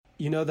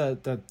you know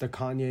the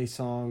Kanye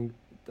song,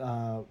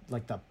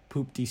 like the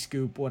Poop De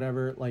Scoop,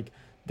 whatever, like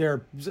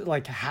they're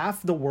like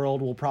half the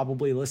world will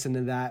probably listen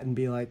to that and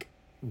be like,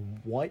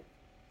 what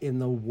in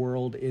the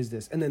world is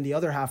this? And then the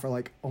other half are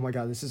like, oh my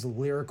God, this is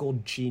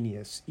lyrical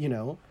genius, you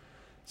know?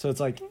 So it's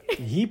like,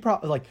 he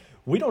probably, like,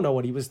 we don't know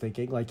what he was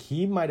thinking. Like,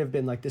 he might have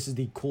been like, this is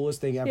the coolest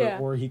thing ever. Yeah.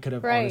 Or he could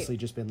have Right. honestly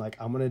just been like,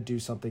 I'm going to do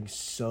something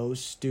so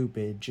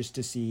stupid just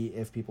to see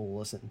if people will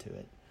listen to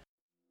it.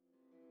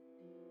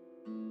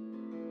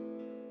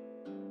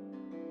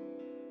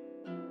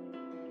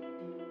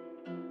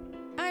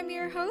 I'm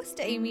your host,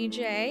 Amy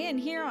J, and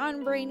here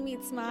on Brain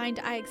Meets Mind,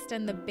 I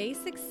extend the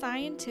basic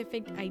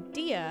scientific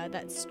idea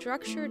that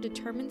structure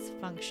determines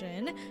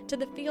function to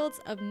the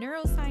fields of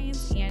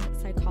neuroscience and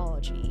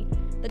psychology.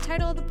 The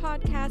title of the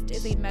podcast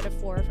is a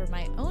metaphor for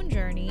my own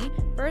journey,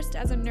 first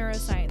as a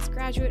neuroscience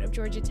graduate of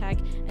Georgia Tech,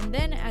 and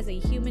then as a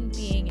human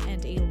being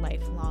and a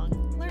lifelong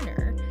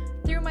learner.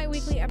 Through my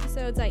weekly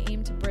episodes, I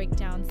aim to break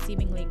down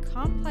seemingly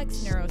complex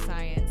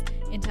neuroscience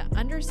into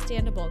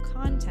understandable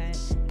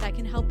content that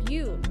can help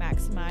you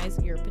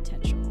maximize your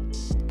potential.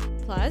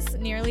 Plus,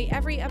 nearly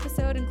every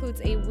episode includes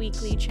a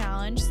weekly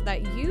challenge so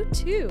that you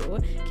too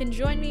can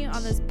join me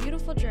on this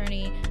beautiful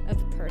journey of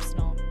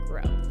personal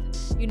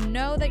growth. You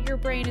know that your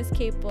brain is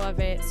capable of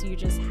it, so you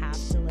just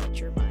have to let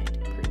your mind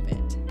prove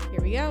it. Here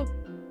we go.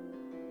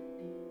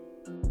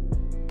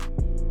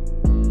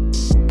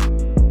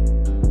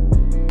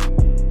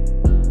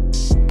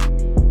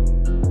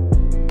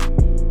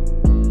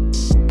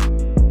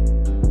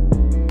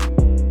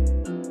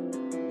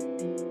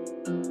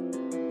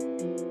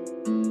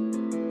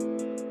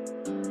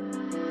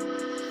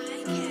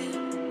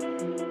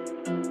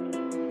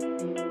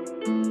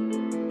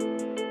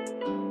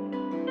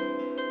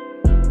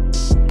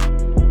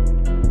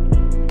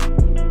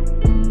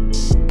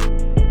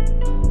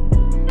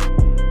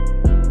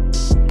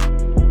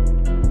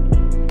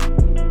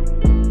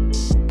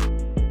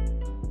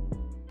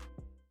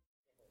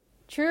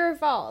 True or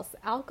false?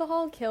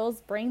 Alcohol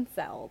kills brain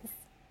cells.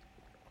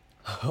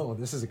 Oh,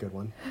 this is a good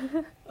one.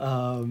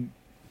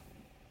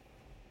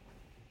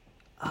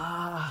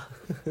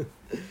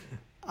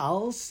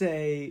 I'll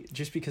say,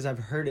 just because I've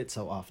heard it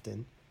so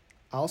often,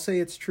 I'll say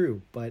it's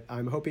true, but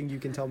I'm hoping you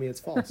can tell me it's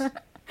false.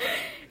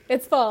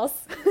 It's false.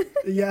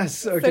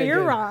 Yes, okay, So you're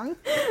good. wrong.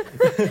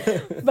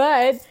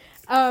 But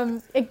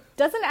it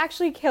doesn't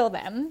actually kill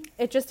them.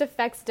 It just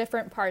affects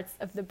different parts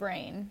of the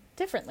brain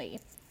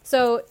differently.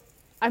 So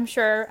I'm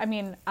sure, I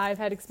mean, I've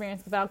had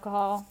experience with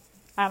alcohol.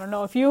 I don't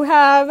know if you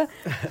have.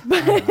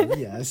 But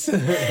Yes.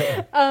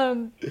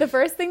 the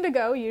first thing to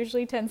go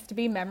usually tends to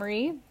be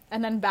memory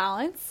and then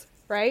balance,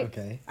 right?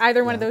 Okay.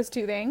 Either one of Yeah. those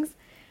two things.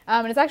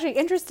 And it's actually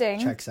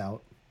interesting. Checks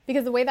out.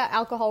 Because the way that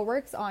alcohol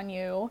works on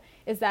you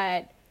is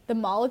that the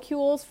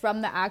molecules from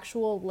the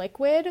actual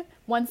liquid,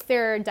 once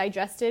they're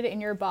digested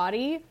in your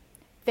body,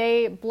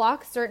 they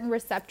block certain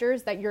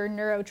receptors that your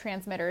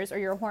neurotransmitters or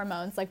your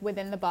hormones, like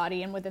within the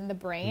body and within the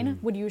brain,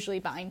 would usually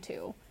bind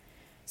to.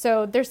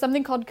 So there's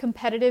something called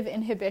competitive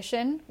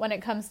inhibition when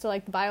it comes to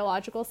like the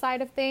biological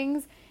side of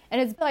things.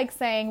 And it's like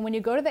saying when you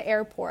go to the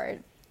airport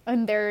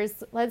and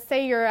there's, let's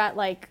say you're at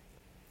like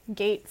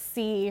gate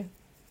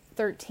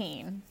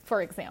C13,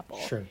 for example.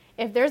 Sure.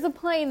 If there's a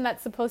plane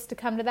that's supposed to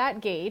come to that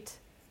gate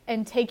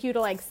and take you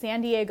to like San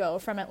Diego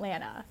from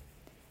Atlanta,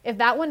 if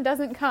that one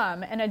doesn't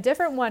come and a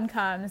different one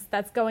comes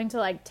that's going to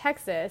like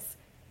Texas,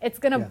 it's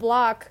going to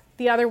block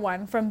the other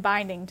one from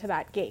binding to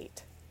that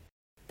gate.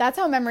 That's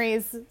how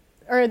memories,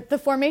 or the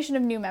formation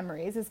of new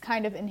memories, is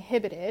kind of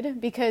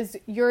inhibited because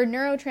your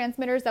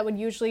neurotransmitters that would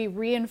usually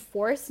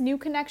reinforce new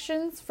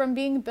connections from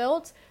being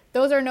built,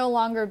 those are no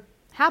longer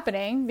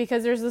happening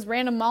because there's this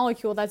random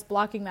molecule that's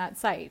blocking that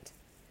site.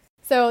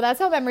 So that's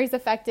how memory is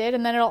affected.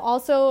 And then it'll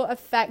also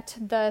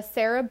affect the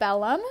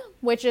cerebellum,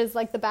 which is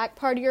like the back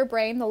part of your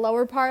brain, the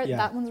lower part. Yeah.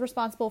 That one's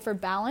responsible for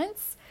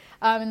balance.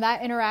 And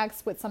that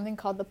interacts with something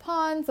called the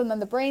pons, and then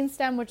the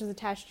brainstem, which is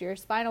attached to your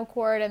spinal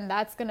cord. And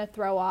that's going to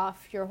throw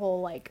off your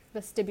whole like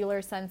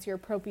vestibular sense, your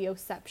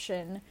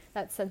proprioception,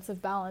 that sense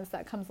of balance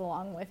that comes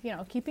along with, you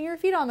know, keeping your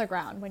feet on the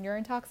ground when you're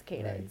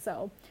intoxicated. Right.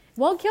 So it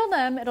won't kill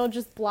them. It'll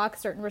just block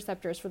certain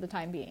receptors for the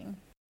time being.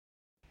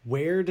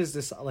 Where does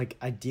this like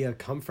idea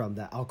come from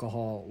that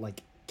alcohol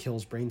like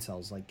kills brain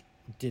cells? Like,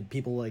 did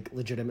people like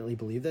legitimately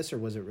believe this, or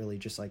was it really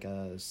just like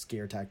a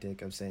scare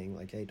tactic of saying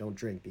like, hey, don't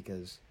drink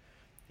because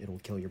it'll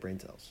kill your brain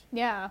cells?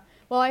 Yeah.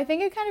 Well, I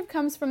think it kind of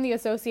comes from the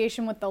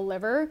association with the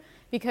liver,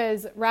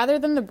 because rather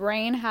than the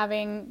brain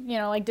having, you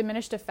know, like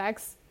diminished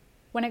effects,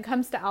 when it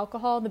comes to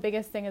alcohol, the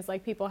biggest thing is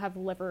like people have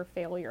liver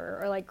failure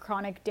or like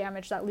chronic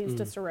damage that leads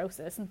to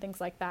cirrhosis and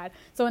things like that.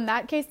 So in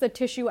that case, the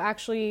tissue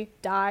actually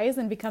dies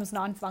and becomes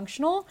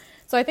non-functional.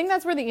 So I think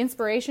that's where the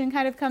inspiration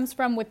kind of comes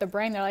from with the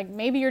brain. They're like,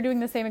 maybe you're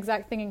doing the same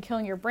exact thing and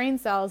killing your brain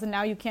cells, and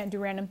now you can't do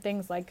random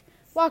things like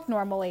walk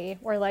normally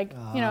or like,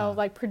 you know,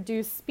 like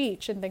produce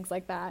speech and things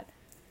like that.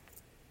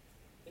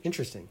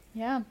 Interesting.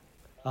 Yeah.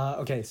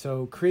 Okay,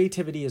 so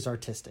creativity is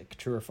artistic.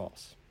 True or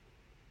false?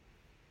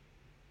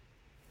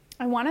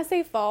 I want to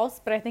say false,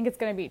 but I think it's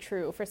going to be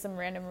true for some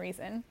random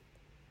reason.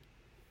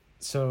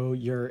 So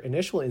your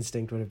initial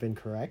instinct would have been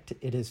correct.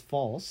 It is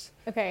false.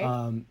 Okay.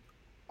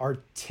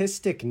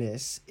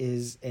 Artisticness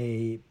is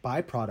a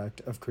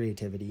byproduct of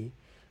creativity,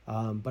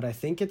 but I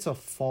think it's a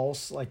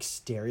false like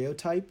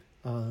stereotype.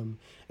 And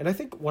I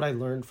think what I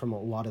learned from a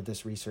lot of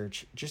this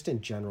research, just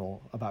in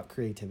general about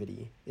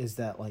creativity, is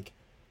that like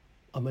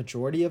a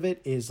majority of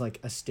it is like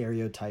a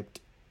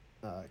stereotyped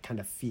kind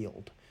of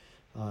field,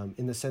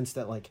 in the sense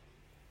that like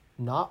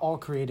not all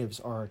creatives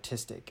are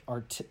artistic.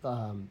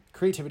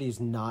 Creativity is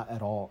not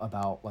at all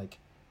about like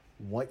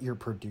what you're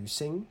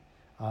producing,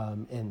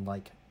 and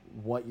like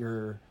what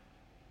you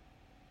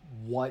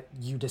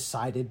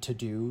decided to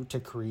do to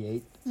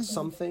create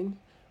something,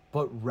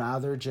 but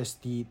rather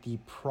just the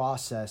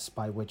process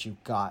by which you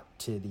got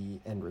to the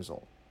end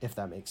result, if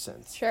that makes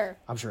sense. Sure.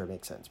 I'm sure it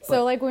makes sense.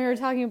 So like when we were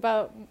talking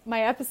about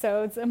my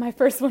episodes and my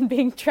first one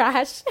being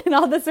trash and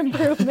all this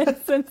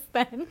improvement since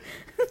then.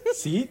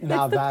 See,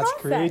 now that's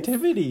process.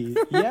 creativity.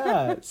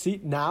 Yeah. See,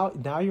 now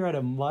you're at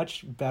a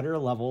much better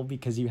level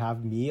because you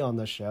have me on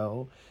the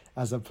show,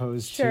 as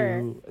opposed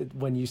to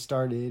when you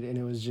started and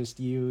it was just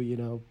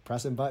you,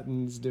 pressing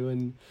buttons,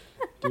 doing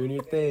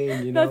your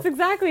thing, That's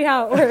exactly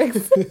how it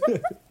works.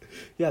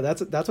 Yeah,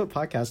 that's what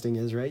podcasting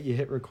is, right? You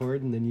hit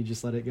record and then you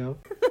just let it go.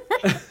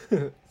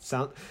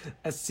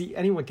 See,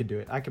 anyone could do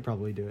it. I could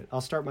probably do it.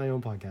 I'll start my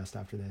own podcast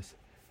after this.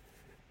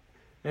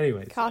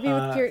 Anyways. Coffee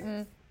with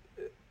Kirtan.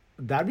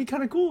 That'd be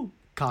kind of cool.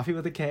 Coffee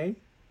with a K.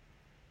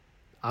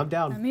 I'm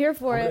down. I'm here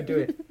for I'm it. gonna do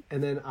it.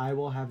 And then I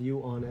will have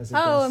you on as a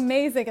Oh, guest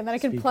amazing. And then I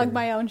can speaker. plug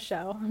my own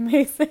show.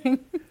 Amazing.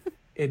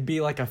 It'd be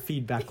like a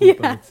feedback loop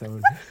Yeah. of its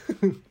own.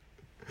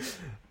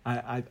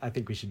 I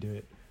think we should do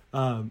it.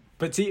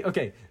 But see,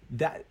 okay,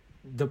 that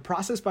the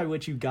process by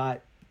which you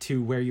got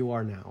to where you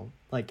are now,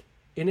 like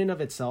in and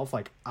of itself,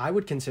 like I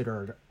would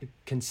consider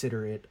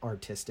it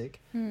artistic,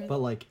 but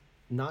like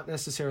not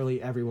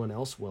necessarily everyone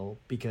else will,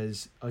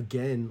 because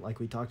again, like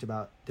we talked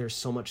about, there's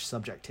so much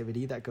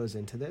subjectivity that goes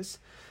into this.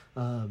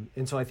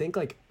 And so I think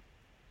like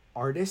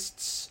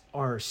artists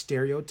are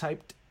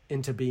stereotyped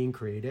into being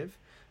creative.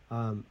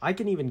 I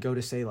can even go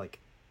to say like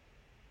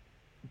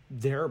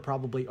there are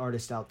probably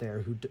artists out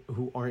there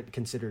who aren't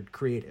considered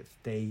creative.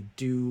 They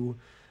do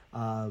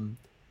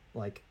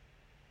like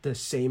the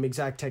same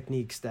exact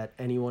techniques that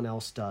anyone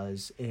else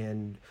does,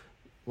 and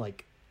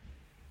like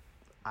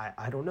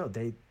I don't know,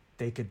 they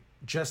could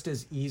just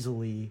as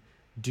easily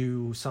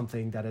do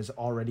something that has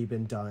already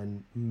been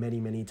done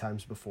many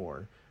times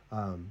before.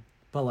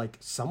 But like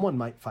someone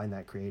might find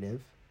that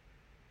creative.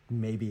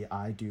 Maybe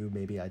I do,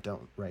 maybe I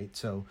don't, right?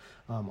 So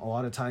a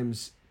lot of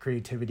times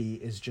creativity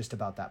is just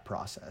about that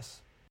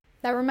process.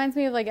 That reminds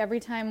me of like every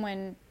time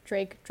when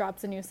Drake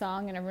drops a new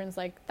song and everyone's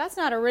like, that's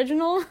not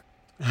original.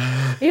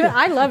 Even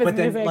I love his But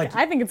then, music. like,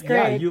 I think it's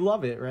Yeah, great. you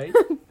love it, right?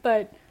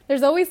 But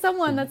there's always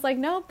someone that's like,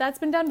 nope, that's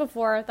been done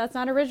before. That's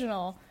not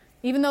original.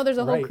 Even though there's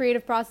a whole Right.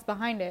 creative process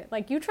behind it.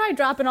 Like you try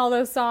dropping all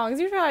those songs.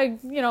 You try,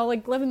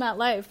 like living that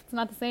life. It's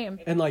not the same.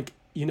 And like,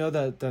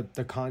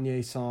 the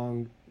Kanye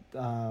song,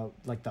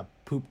 like the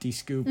poop-de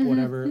scoop,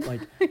 whatever, like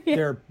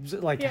they're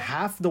like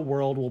half the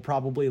world will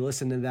probably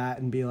listen to that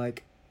and be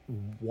like,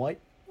 what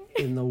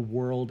in the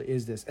world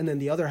is this? And then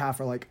the other half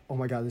are like, oh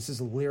my God, this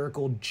is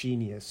lyrical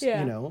genius,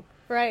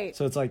 Right.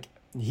 So it's like,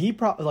 he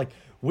probably, like,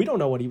 we don't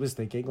know what he was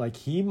thinking. Like,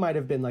 he might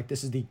have been like,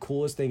 this is the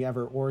coolest thing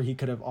ever. Or he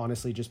could have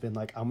honestly just been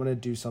like, I'm going to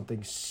do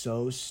something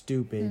so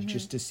stupid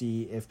just to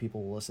see if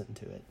people will listen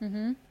to it.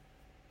 Mm-hmm.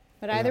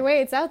 But either way,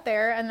 it's out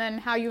there. And then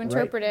how you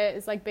interpret it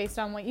is like based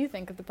on what you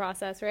think of the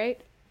process, right?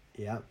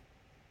 Yeah.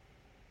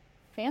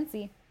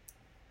 Fancy.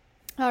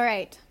 All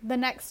right. The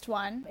next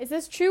one. Is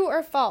this true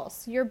or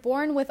false? You're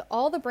born with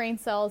all the brain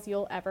cells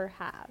you'll ever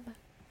have.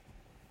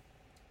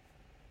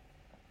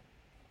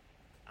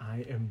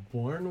 I am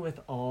born with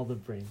all the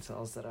brain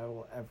cells that I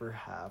will ever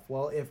have.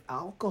 Well, if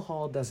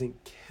alcohol doesn't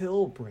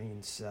kill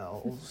brain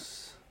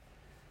cells,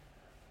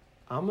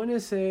 I'm going to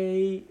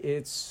say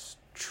it's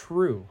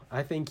true.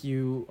 I think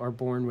you are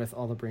born with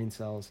all the brain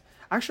cells.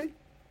 Actually,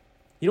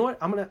 you know what?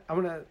 I'm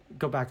gonna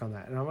go back on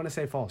that, and I'm gonna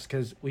say false,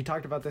 because we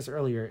talked about this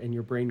earlier, and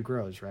your brain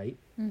grows, right?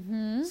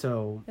 Mm-hmm.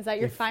 So is that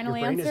your final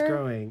your brain answer? is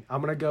growing.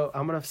 I'm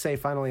gonna say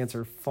final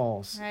answer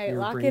false. All right, your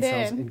lock brain it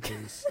cells in.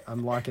 increase.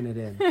 I'm locking it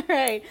in. All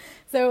right.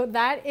 So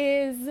that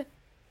is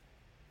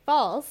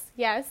false.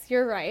 Yes,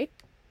 you're right.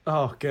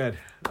 Oh, good.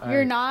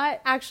 You're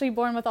not actually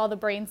born with all the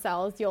brain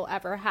cells you'll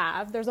ever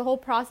have. There's a whole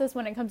process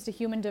when it comes to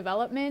human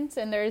development,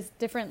 and there's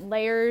different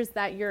layers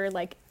that your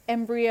like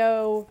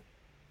embryo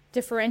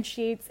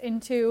differentiates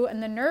into,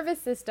 and the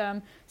nervous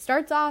system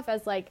starts off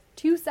as like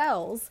two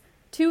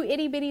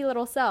itty bitty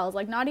little cells,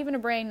 like not even a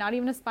brain, not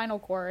even a spinal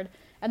cord.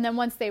 And then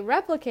once they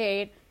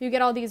replicate, you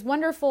get all these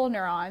wonderful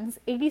neurons,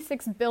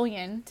 86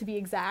 billion to be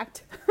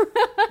exact,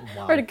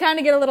 Wow. or to kind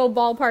of get a little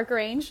ballpark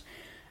range.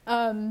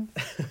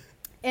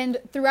 And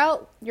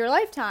throughout your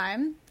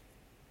lifetime,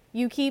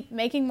 you keep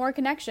making more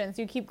connections.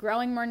 You keep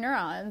growing more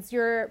neurons.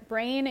 Your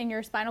brain and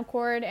your spinal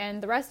cord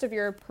and the rest of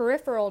your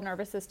peripheral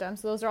nervous system,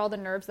 so those are all the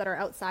nerves that are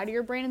outside of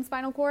your brain and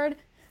spinal cord,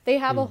 they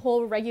have a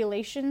whole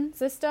regulation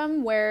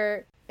system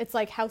where it's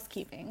like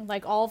housekeeping.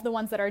 Like all of the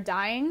ones that are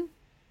dying,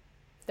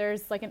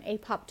 there's like an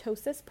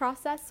apoptosis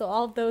process. So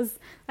all of those,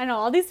 I know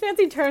all these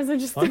fancy terms are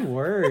just fun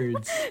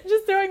words.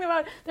 Just throwing them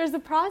out. There's a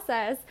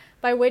process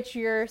by which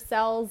your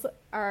cells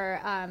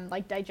are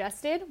like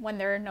digested when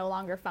they're no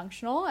longer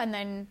functional, and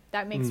then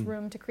that makes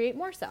room to create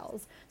more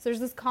cells. So there's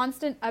this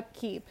constant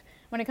upkeep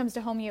when it comes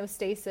to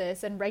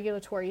homeostasis and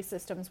regulatory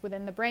systems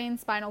within the brain,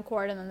 spinal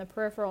cord, and then the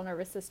peripheral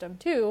nervous system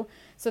too,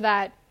 so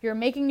that you're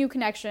making new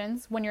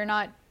connections when you're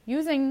not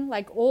using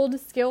like old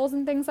skills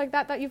and things like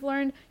that that you've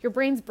learned. Your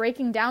brain's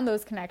breaking down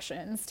those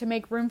connections to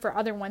make room for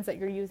other ones that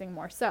you're using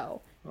more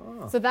so.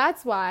 So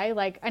that's why,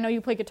 like, I know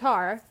you play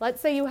guitar.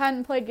 Let's say you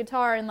hadn't played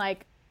guitar in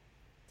like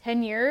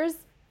 10 years.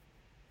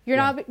 You're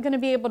not going to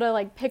be able to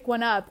like pick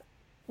one up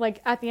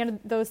like at the end of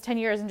those 10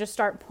 years and just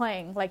start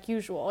playing like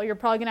usual. You're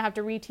probably going to have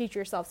to reteach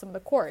yourself some of the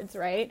chords,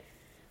 right?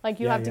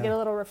 Like you have to get a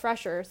little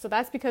refresher. So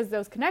that's because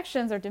those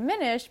connections are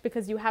diminished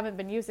because you haven't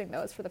been using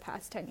those for the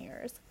past 10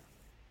 years.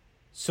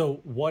 So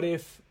what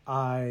if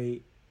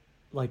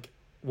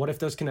what if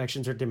those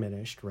connections are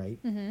diminished, right?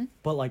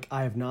 But like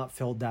I have not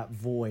filled that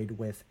void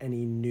with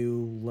any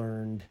new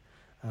learned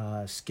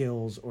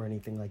skills or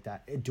anything like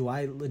that. Do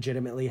I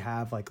legitimately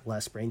have like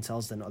less brain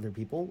cells than other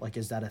people? Like,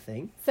 is that a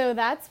thing? So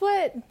that's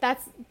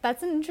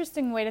an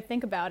interesting way to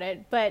think about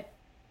it, but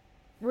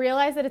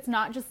realize that it's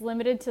not just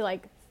limited to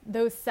like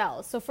those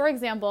cells. So for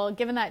example,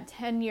 given that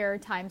 10-year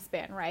time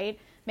span, right?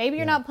 Maybe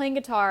you're not playing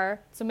guitar,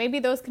 so maybe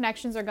those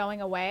connections are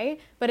going away,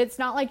 but it's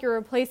not like you're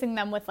replacing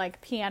them with like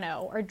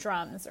piano or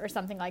drums or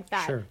something like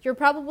that. Sure. You're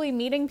probably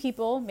meeting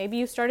people. Maybe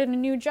you started a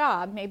new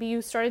job. Maybe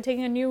you started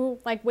taking a new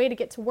like way to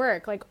get to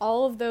work. Like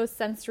all of those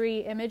sensory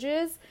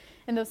images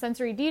and those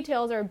sensory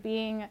details are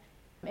being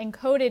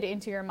encoded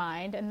into your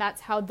mind, and that's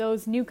how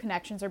those new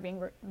connections are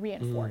being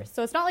reinforced.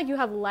 So it's not like you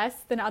have less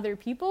than other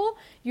people.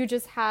 You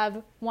just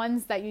have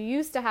ones that you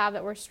used to have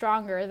that were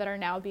stronger that are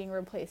now being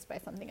replaced by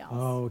something else.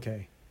 Oh,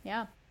 okay.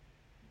 Yeah.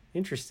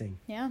 Interesting.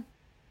 Yeah.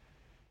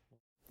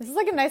 This is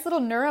like a nice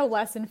little neuro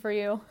lesson for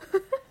you.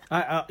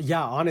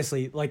 Yeah,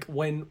 honestly, like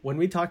when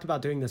we talked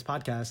about doing this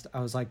podcast, I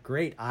was like,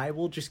 great, I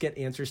will just get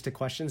answers to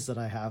questions that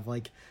I have.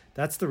 Like,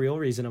 that's the real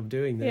reason I'm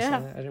doing this. Yeah.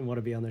 I didn't want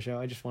to be on the show.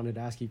 I just wanted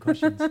to ask you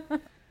questions.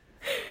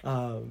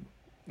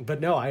 But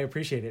no, I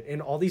appreciate it. And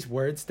all these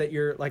words that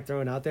you're like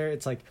throwing out there,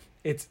 it's like,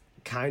 it's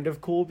kind of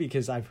cool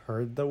because I've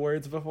heard the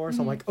words before.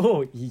 So I'm like,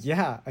 oh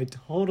yeah, I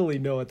totally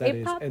know what that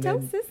is. And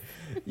then,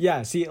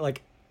 yeah, see,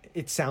 like,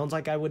 it sounds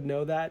like I would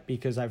know that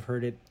because I've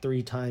heard it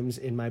 3 times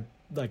in my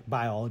like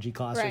biology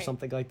class or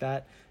something like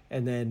that.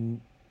 And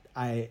then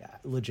I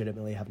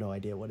legitimately have no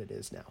idea what it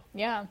is now.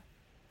 Yeah.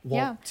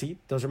 Well, see,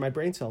 those are my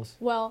brain cells.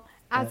 Well,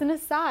 as an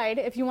aside,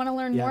 if you want to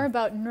learn more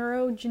about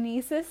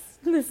neurogenesis,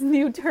 this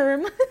new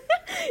term,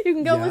 you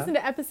can go listen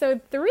to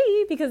episode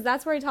 3 because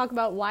that's where I talk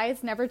about why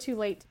it's never too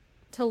late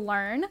to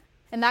learn.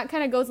 And that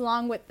kind of goes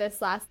along with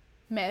this last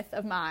myth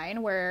of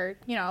mine where,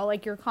 you know,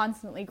 like you're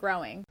constantly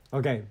growing.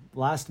 Okay,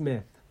 last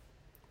myth.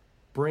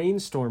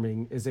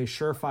 Brainstorming is a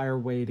surefire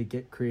way to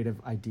get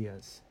creative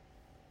ideas.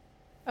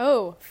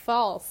 Oh,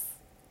 false.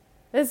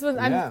 This was,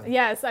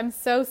 I'm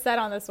so set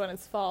on this one.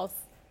 It's false.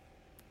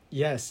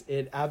 Yes,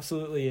 it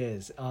absolutely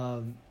is.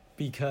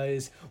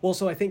 Because, well,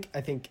 so I think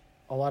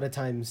a lot of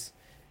times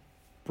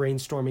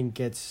brainstorming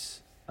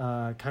gets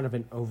kind of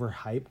an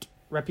overhyped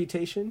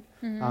reputation.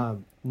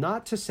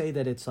 Not to say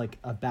that it's like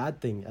a bad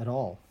thing at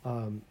all.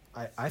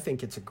 I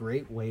think it's a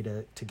great way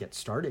to get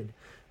started.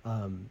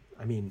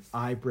 I mean,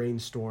 I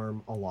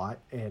brainstorm a lot,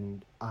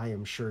 and I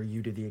am sure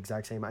you do the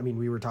exact same. I mean,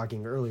 we were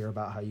talking earlier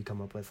about how you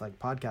come up with like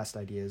podcast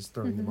ideas,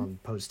 throwing them on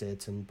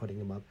Post-its and putting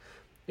them up.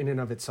 In and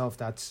of itself,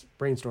 that's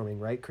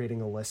brainstorming, right?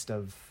 Creating a list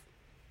of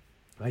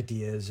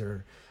ideas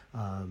or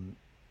kind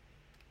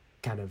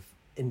of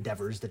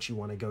endeavors that you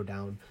want to go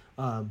down.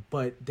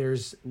 But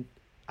there's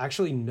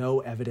actually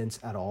no evidence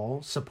at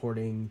all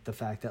supporting the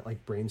fact that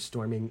like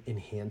brainstorming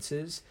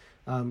enhances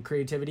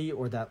creativity,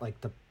 or that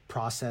like the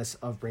process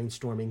of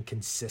brainstorming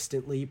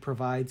consistently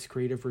provides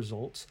creative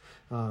results.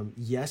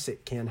 Yes,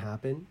 it can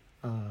happen.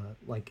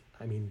 Like,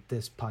 I mean,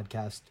 this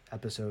podcast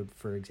episode,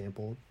 for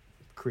example,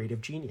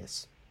 creative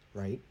genius,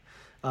 right?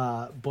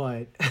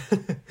 But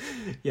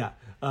yeah.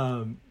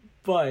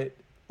 But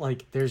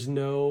like, there's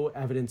no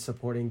evidence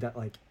supporting that,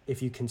 like,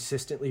 if you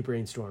consistently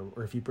brainstorm,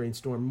 or if you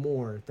brainstorm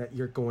more, that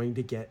you're going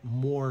to get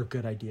more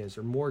good ideas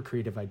or more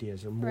creative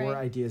ideas or more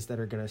ideas that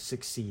are going to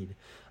succeed.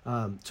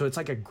 So it's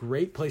like a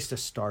great place to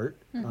start.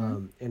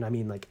 And I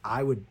mean, like,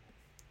 I would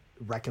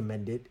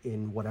recommend it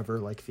in whatever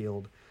like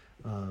field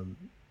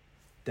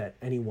that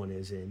anyone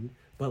is in,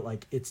 but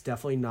like, it's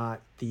definitely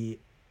not the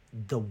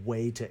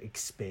way to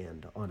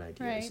expand on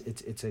ideas.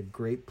 It's a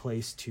great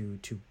place to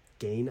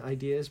gain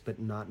ideas, but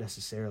not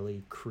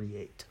necessarily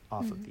create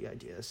off of the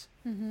ideas.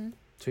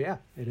 So yeah,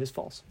 it is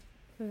false.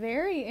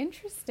 Very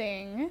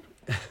interesting.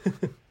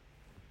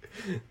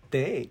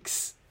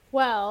 Thanks.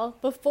 Well,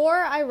 before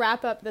I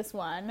wrap up this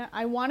one,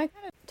 I want to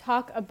kind of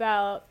talk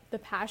about the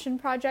passion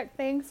project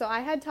thing. So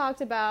I had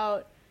talked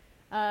about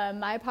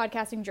my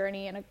podcasting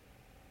journey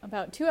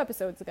about 2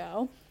 episodes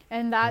ago,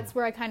 And that's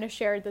where I kind of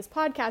shared this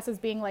podcast as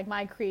being like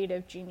my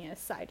creative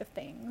genius side of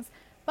things.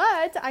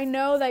 But I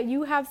know that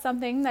you have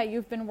something that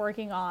you've been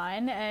working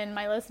on, and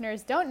my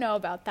listeners don't know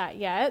about that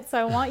yet. So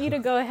I want you to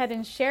go ahead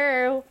and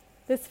share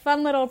this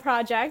fun little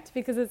project,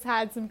 because it's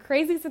had some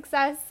crazy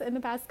success in the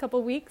past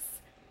couple weeks.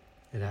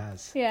 It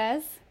has.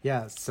 Yes.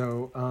 Yeah.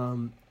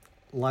 So,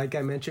 like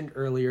I mentioned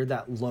earlier,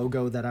 that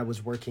logo that I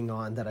was working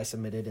on that I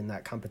submitted in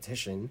that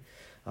competition,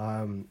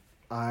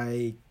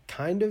 I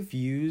kind of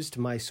used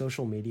my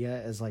social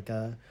media as like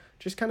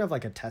just kind of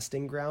like a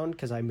testing ground,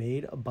 because I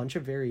made a bunch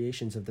of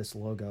variations of this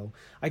logo.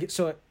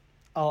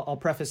 I'll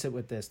preface it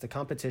with this. The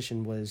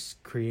competition was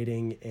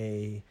creating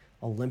a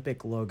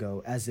Olympic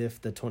logo as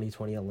if the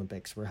 2020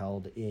 Olympics were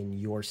held in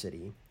your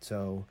city.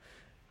 So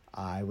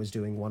I was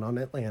doing one on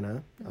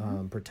Atlanta,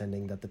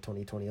 pretending that the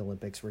 2020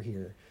 Olympics were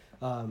here.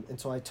 And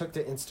so I took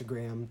to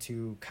Instagram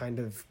to kind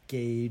of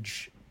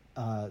gauge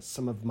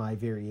some of my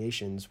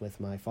variations with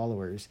my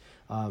followers.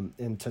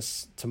 And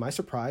to my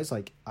surprise,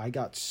 like I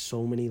got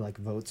so many like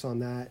votes on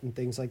that and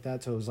things like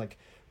that. So it was like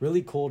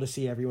really cool to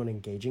see everyone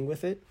engaging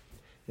with it.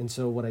 And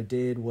so what I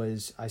did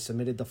was I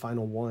submitted the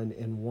final one,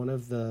 and one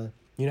of the,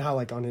 you know how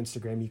like on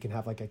Instagram you can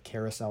have like a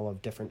carousel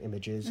of different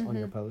images on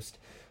your post.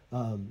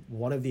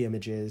 One of the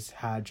images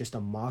had just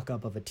a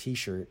mock-up of a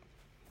t-shirt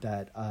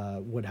that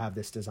would have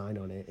this design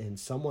on it. And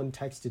someone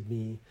texted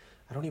me,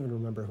 I don't even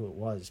remember who it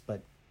was,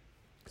 but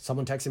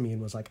someone texted me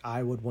and was like,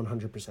 I would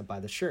 100%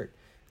 buy the shirt.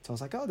 So I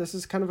was like, oh, this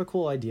is kind of a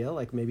cool idea.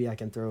 Like maybe I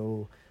can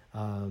throw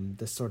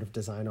this sort of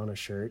design on a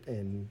shirt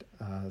and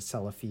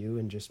sell a few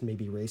and just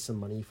maybe raise some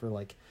money for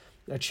like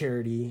a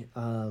charity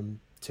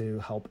to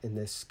help in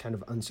this kind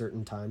of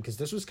uncertain time. Because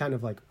this was kind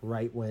of like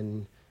right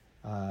when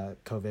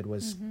COVID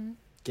was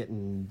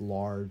getting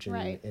large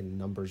and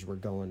numbers were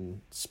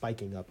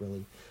spiking up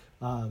really.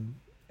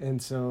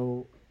 And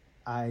so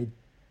I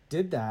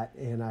did that,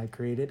 and I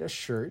created a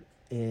shirt,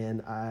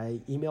 and I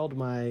emailed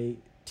my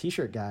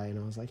t-shirt guy, and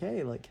I was like,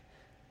 hey, like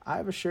I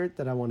have a shirt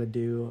that I want to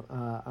do.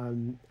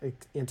 I'm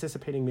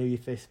anticipating maybe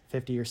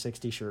 50 or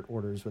 60 shirt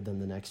orders within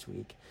the next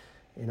week.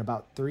 And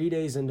about 3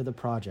 days into the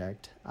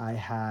project, I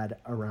had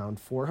around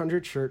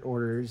 400 shirt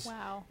orders.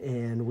 Wow.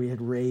 And we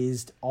had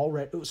raised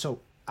already. So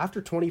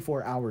after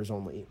 24 hours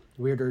only,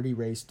 we had already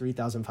raised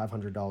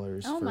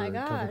 $3,500 for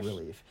COVID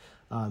relief.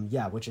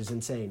 Which is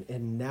insane.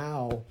 And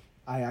now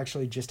I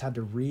actually just had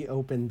to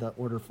reopen the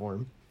order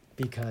form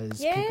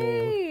because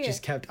people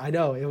just kept, I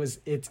know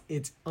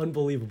it's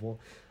unbelievable.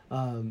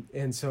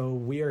 And so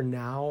we are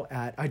now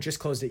I just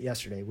closed it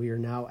yesterday. We are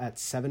now at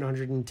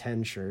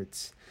 710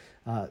 shirts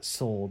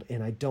sold.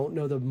 And I don't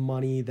know the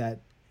money that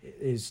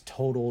is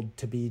totaled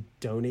to be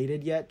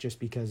donated yet, just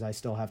because I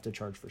still have to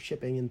charge for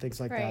shipping and things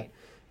like that.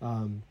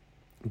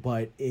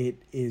 But it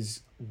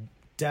is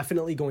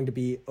definitely going to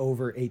be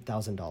over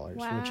 $8,000,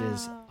 which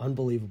is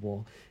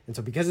unbelievable. And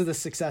so because of the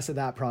success of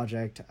that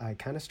project, I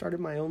kind of started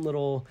my own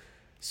little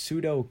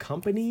pseudo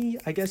company,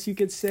 I guess you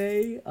could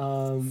say.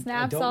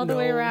 Snaps all the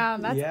way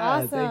around. That's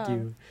awesome. Thank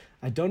you.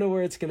 I don't know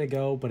where it's going to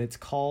go, but it's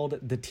called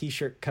The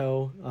T-Shirt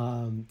Co.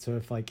 So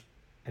if like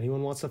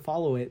anyone wants to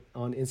follow it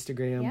on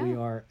Instagram, we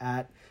are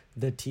at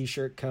The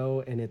T-Shirt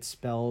Co. and it's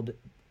spelled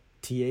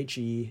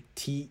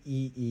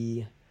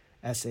TheTeeShirt.co,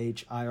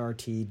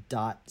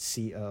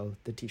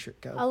 The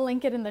T-Shirt Co. I'll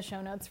link it in the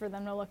show notes for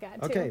them to look at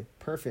too. Okay,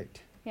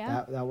 perfect.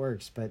 Yeah, that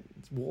works. But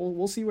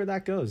we'll see where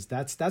that goes.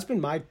 That's been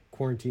my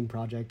quarantine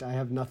project. I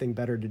have nothing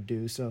better to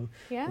do, so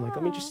I'm like,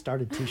 let me just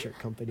start a t-shirt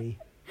company.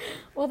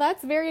 Well,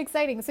 that's very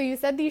exciting. So you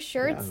said these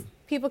shirts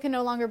people can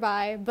no longer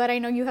buy, but I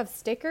know you have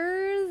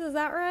stickers. Is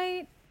that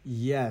right?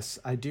 Yes,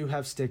 I do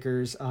have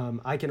stickers.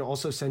 I can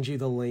also send you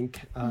the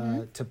link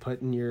to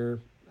put in your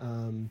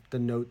the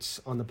notes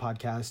on the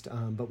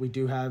podcast. But we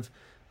do have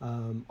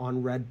on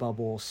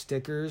Redbubble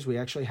stickers. We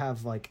actually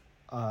have like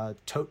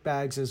tote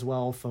bags as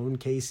well, phone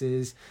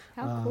cases.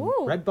 How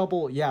cool.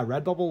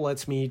 Redbubble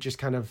lets me just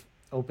kind of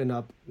open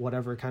up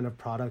whatever kind of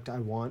product I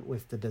want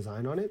with the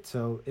design on it.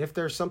 So if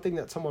there's something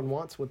that someone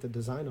wants with the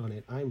design on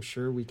it, I'm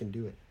sure we can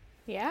do it.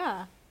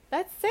 Yeah,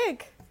 that's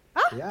sick.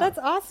 That's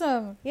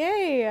awesome.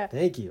 Yay.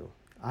 Thank you.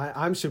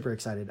 I'm super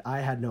excited.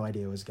 I had no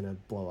idea it was going to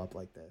blow up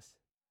like this.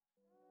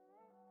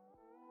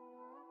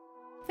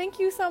 Thank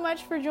you so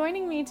much for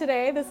joining me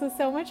today. This was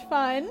so much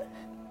fun.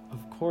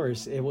 Of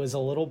course, it was a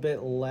little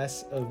bit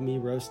less of me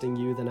roasting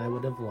you than I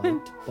would have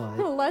liked, but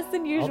less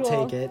than usual.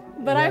 I'll take it.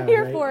 But I'm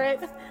here for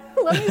it.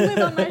 Let me live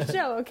on my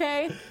show,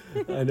 okay?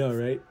 I know,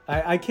 right?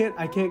 I can't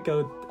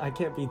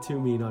be too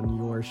mean on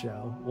your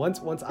show. Once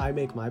I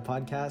make my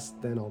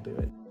podcast, then I'll do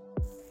it.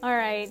 All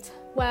right.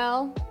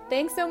 Well,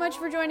 thanks so much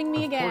for joining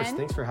me again. Of course,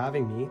 thanks for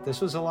having me.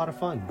 This was a lot of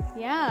fun.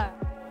 Yeah.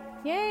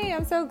 Yay,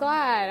 I'm so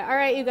glad. All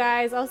right, you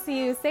guys, I'll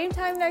see you same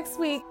time next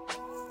week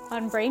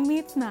on Brain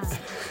Meets Mind.